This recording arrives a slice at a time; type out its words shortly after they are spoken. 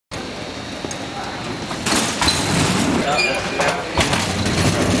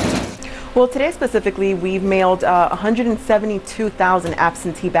Well, today specifically, we've mailed 172,000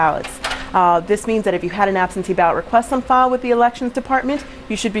 absentee ballots. This means that if you had an absentee ballot request on file with the Elections Department,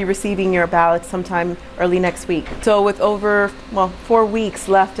 you should be receiving your ballots sometime early next week. So with over, 4 weeks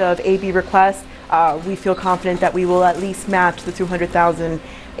left of AB requests, we feel confident that we will at least match the 200,000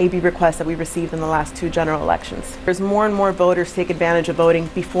 AB requests that we received in the last 2 general elections. There's more and more voters take advantage of voting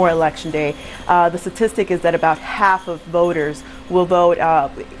before Election Day. The statistic is that about half of voters will vote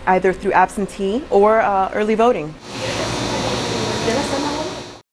either through absentee or early voting.